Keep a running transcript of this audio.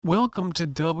Welcome to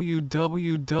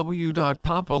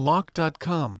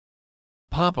www.papalock.com.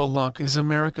 Papa Lock is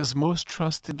America's most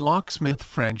trusted locksmith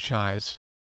franchise.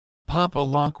 Papa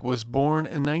Lock was born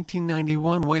in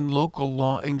 1991 when local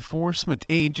law enforcement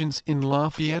agents in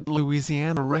Lafayette,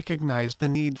 Louisiana recognized the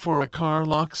need for a car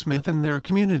locksmith in their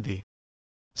community.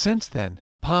 Since then,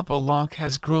 Papa Lock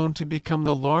has grown to become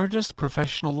the largest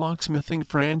professional locksmithing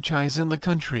franchise in the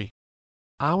country.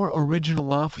 Our original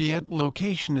Lafayette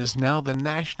location is now the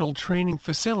national training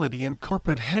facility and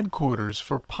corporate headquarters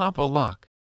for Papa Lock.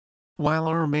 While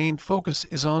our main focus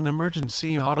is on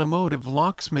emergency automotive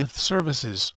locksmith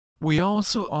services, we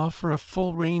also offer a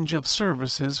full range of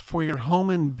services for your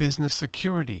home and business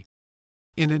security.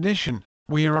 In addition,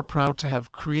 we are proud to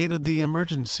have created the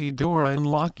Emergency Door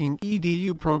Unlocking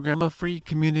EDU program, a free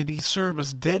community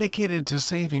service dedicated to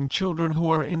saving children who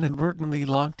are inadvertently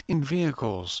locked in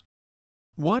vehicles.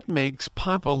 What makes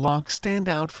Papa Lock stand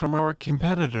out from our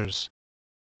competitors?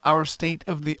 Our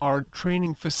state-of-the-art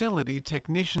training facility,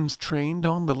 technicians trained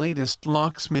on the latest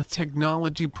locksmith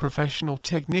technology, professional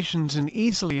technicians in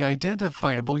easily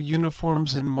identifiable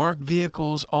uniforms and marked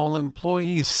vehicles, all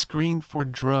employees screened for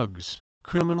drugs,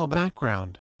 criminal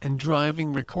background, and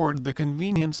driving record, the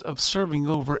convenience of serving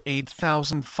over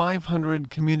 8,500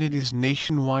 communities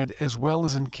nationwide as well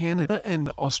as in Canada and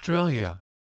Australia.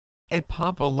 At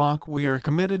Papa Lock we are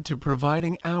committed to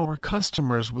providing our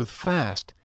customers with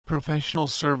fast, professional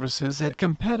services at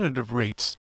competitive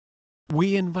rates.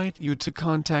 We invite you to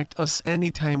contact us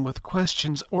anytime with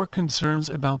questions or concerns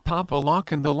about Papa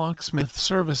Lock and the locksmith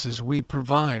services we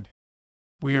provide.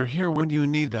 We are here when you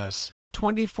need us,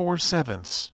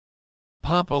 24/7.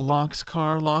 Papa Lock's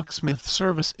car locksmith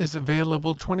service is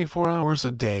available 24 hours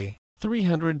a day,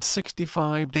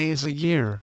 365 days a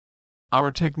year. Our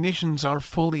technicians are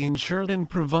fully insured and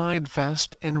provide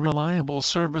fast and reliable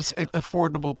service at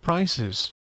affordable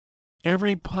prices.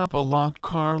 Every Papa Lock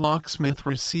car locksmith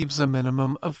receives a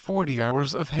minimum of 40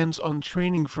 hours of hands-on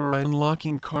training for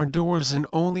unlocking car doors, and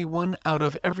only 1 out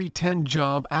of every 10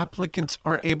 job applicants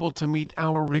are able to meet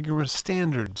our rigorous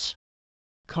standards.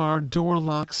 Car door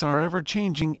locks are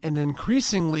ever-changing and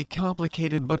increasingly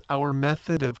complicated, but our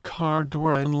method of car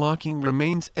door unlocking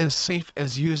remains as safe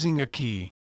as using a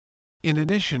key. In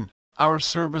addition, our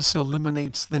service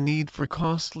eliminates the need for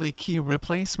costly key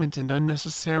replacement and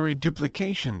unnecessary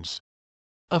duplications.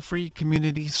 A free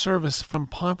community service from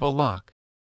Papa Lock.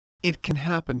 It can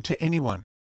happen to anyone.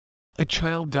 A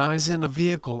child dies in a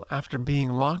vehicle after being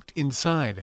locked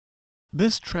inside.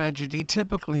 This tragedy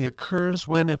typically occurs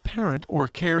when a parent or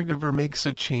caregiver makes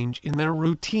a change in their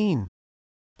routine.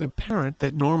 The parent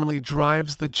that normally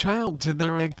drives the child to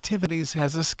their activities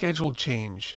has a schedule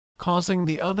change, causing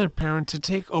the other parent to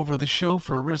take over the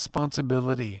chauffeur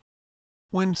responsibility.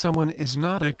 When someone is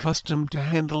not accustomed to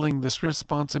handling this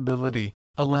responsibility,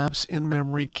 a lapse in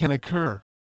memory can occur.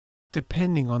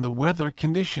 Depending on the weather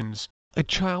conditions, a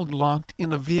child locked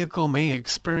in a vehicle may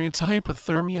experience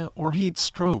hypothermia or heat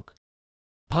stroke.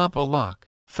 Papa Lock,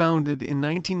 founded in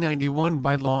 1991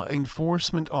 by law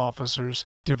enforcement officers,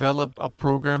 developed a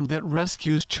program that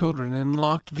rescues children in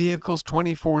locked vehicles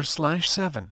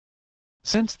 24/7.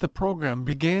 Since the program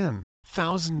began,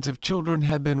 thousands of children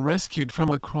have been rescued from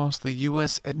across the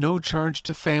U.S. at no charge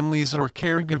to families or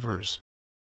caregivers.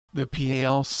 The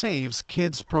PAL Saves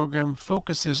Kids program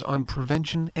focuses on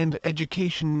prevention and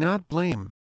education, not blame.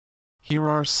 Here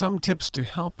are some tips to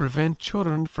help prevent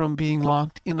children from being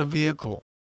locked in a vehicle.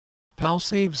 PAL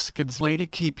Saves Kids. Lady,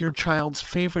 keep your child's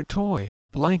favorite toy,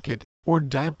 blanket, or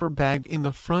diaper bag in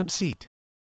the front seat.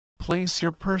 Place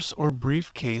your purse or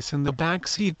briefcase in the back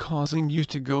seat, causing you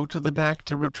to go to the back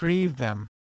to retrieve them.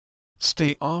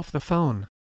 Stay off the phone.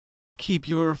 Keep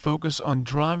your focus on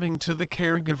driving to the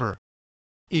caregiver.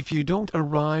 If you don't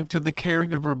arrive to the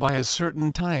caregiver by a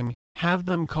certain time, have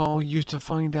them call you to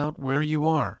find out where you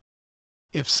are.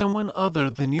 If someone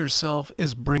other than yourself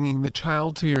is bringing the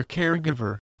child to your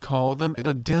caregiver, call them at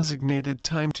a designated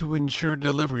time to ensure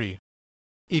delivery.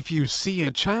 If you see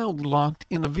a child locked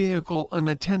in a vehicle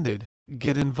unattended,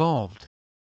 get involved.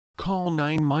 Call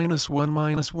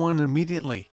 911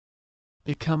 immediately.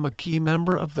 Become a key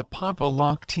member of the Papa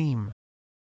Lock team.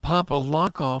 Papa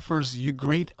Lock offers you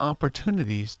great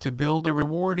opportunities to build a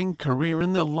rewarding career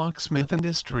in the locksmith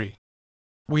industry.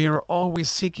 We are always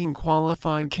seeking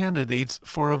qualified candidates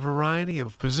for a variety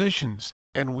of positions,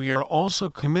 and we are also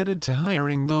committed to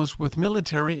hiring those with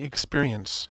military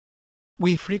experience.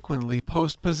 We frequently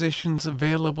post positions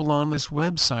available on this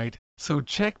website, so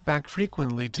check back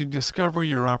frequently to discover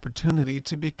your opportunity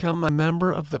to become a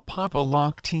member of the Papa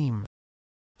Lock team.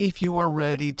 If you are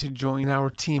ready to join our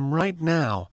team right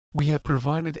now, We have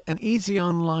provided an easy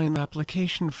online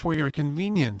application for your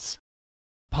convenience.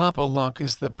 Papa Lock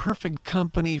is the perfect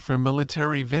company for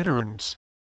military veterans.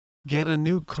 Get a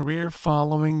new career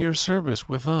following your service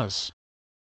with us.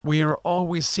 We are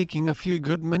always seeking a few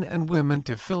good men and women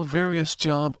to fill various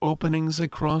job openings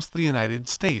across the United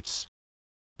States.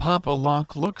 Papa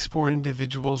Lock looks for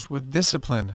individuals with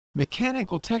discipline,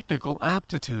 mechanical technical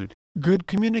aptitude, good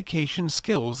communication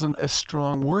skills and a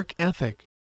strong work ethic.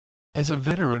 As a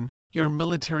veteran, your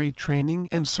military training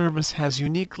and service has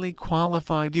uniquely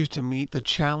qualified you to meet the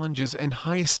challenges and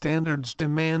high standards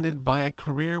demanded by a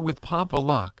career with Papa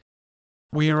Lock.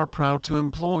 We are proud to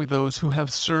employ those who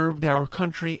have served our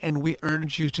country and we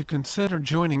urge you to consider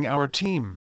joining our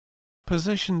team.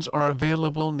 Positions are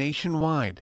available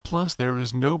nationwide, plus there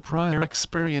is no prior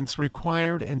experience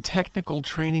required and technical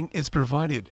training is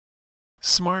provided.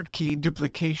 Smart key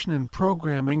duplication and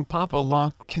programming. Papa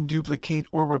Lock can duplicate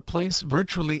or replace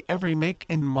virtually every make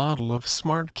and model of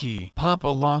smart key. Papa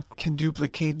Lock can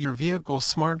duplicate your vehicle's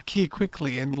smart key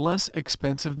quickly and less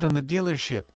expensive than the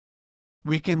dealership.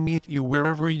 We can meet you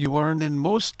wherever you are and in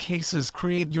most cases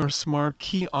create your smart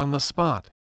key on the spot.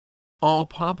 All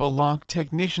Papa Lock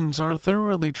technicians are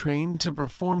thoroughly trained to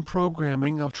perform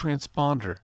programming of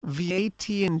transponder, VAT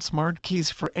and smart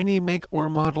keys for any make or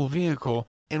model vehicle,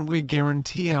 and we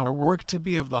guarantee our work to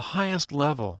be of the highest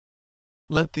level.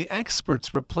 Let the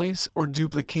experts replace or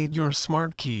duplicate your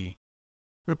smart key.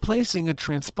 Replacing a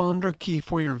transponder key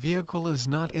for your vehicle is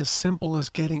not as simple as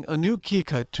getting a new key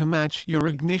cut to match your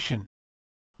ignition.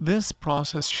 This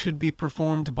process should be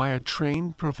performed by a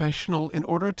trained professional in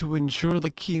order to ensure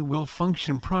the key will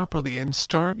function properly and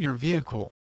start your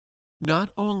vehicle.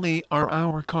 Not only are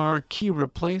our car key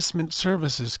replacement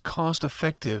services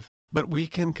cost-effective, but we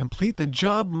can complete the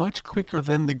job much quicker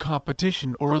than the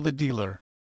competition or the dealer.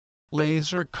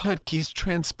 Laser cut keys,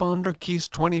 transponder keys,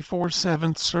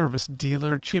 24/7 service,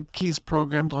 dealer chip keys,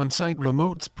 programmed on-site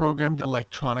remotes, programmed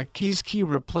electronic keys, key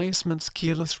replacements,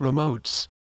 keyless remotes.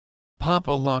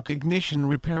 Papa Lock ignition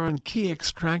repair and key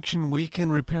extraction. We can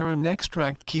repair and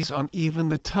extract keys on even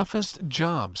the toughest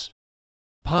jobs.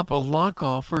 Papa Lock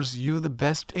offers you the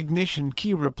best ignition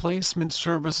key replacement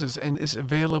services and is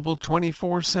available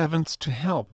 24/7 to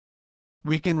help.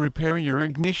 We can repair your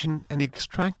ignition and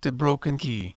extract a broken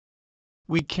key.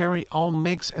 We carry all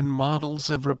makes and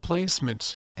models of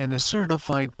replacements, and a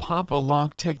certified Papa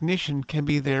Lock technician can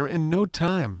be there in no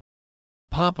time.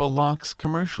 Papa Lock's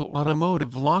commercial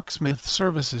automotive locksmith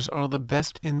services are the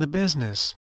best in the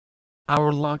business.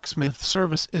 Our locksmith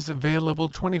service is available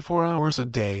 24 hours a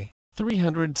day,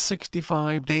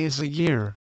 365 days a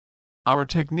year. Our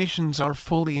technicians are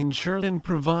fully insured and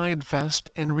provide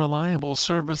fast and reliable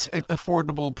service at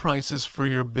affordable prices for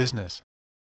your business.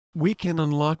 We can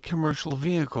unlock commercial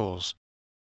vehicles.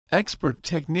 Expert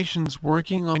technicians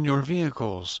working on your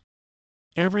vehicles.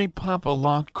 Every Papa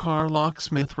Lock car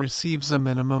locksmith receives a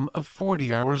minimum of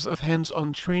 40 hours of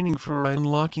hands-on training for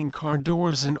unlocking car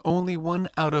doors, and only 1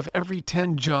 out of every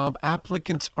 10 job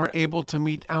applicants are able to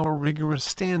meet our rigorous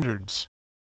standards.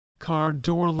 Car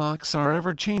door locks are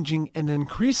ever-changing and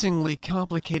increasingly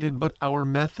complicated, but our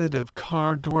method of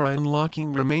car door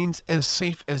unlocking remains as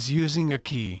safe as using a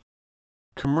key.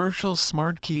 Commercial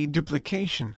smart key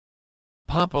duplication.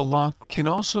 Papa Lock can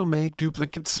also make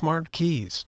duplicate smart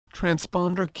keys,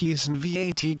 transponder keys and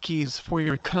VAT keys for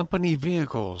your company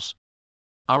vehicles.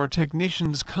 Our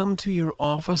technicians come to your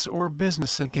office or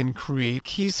business and can create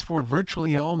keys for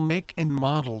virtually all make and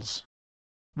models.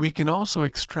 We can also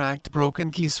extract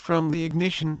broken keys from the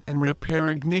ignition and repair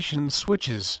ignition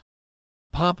switches.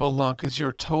 Papa Lock is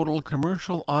your total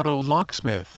commercial auto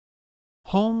locksmith.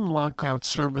 Home lockout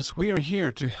service. We are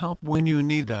here to help when you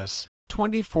need us,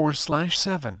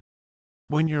 24/7.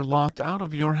 When you're locked out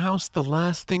of your house, the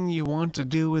last thing you want to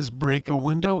do is break a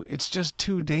window. It's just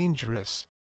too dangerous.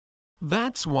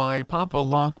 That's why Papa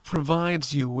Lock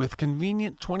provides you with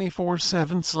convenient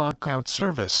 24/7 lockout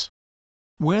service.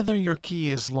 Whether your key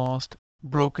is lost,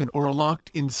 broken or locked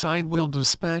inside, we'll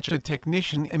dispatch a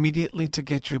technician immediately to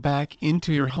get you back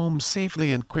into your home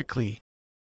safely and quickly.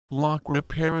 Lock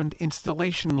repair and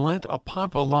installation. Let a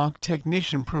Papa Lock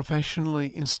technician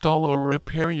professionally install or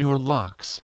repair your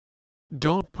locks.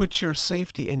 Don't put your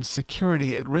safety and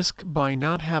security at risk by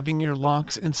not having your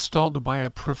locks installed by a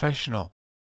professional.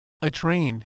 A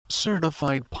trained,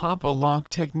 certified Papa Lock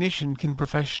technician can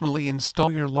professionally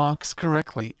install your locks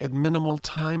correctly at minimal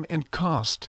time and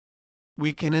cost.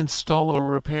 We can install or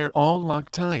repair all lock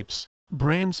types,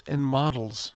 brands and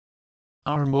models.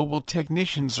 Our mobile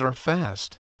technicians are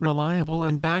fast, reliable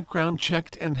and background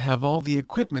checked and have all the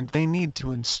equipment they need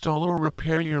to install or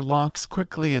repair your locks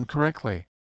quickly and correctly.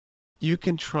 You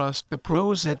can trust the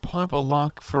pros at Papa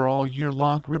Lock for all your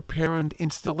lock repair and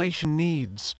installation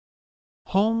needs.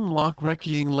 Home lock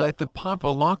wrecking. Let the Papa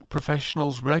Lock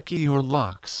professionals wreck your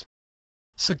locks.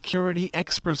 Security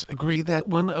experts agree that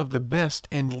one of the best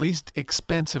and least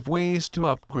expensive ways to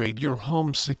upgrade your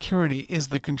home's security is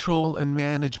the control and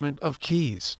management of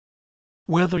keys.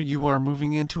 Whether you are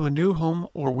moving into a new home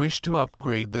or wish to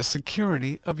upgrade the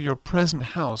security of your present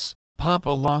house,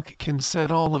 Papa Lock can set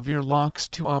all of your locks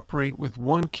to operate with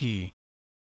one key.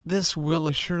 This will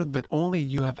assure that only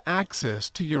you have access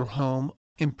to your home,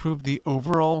 improve the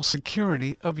overall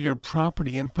security of your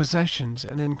property and possessions,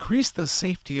 and increase the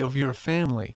safety of your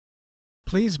family.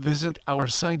 Please visit our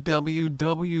site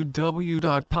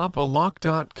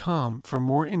www.papalock.com for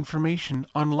more information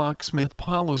on Locksmith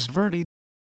Palos Verdes.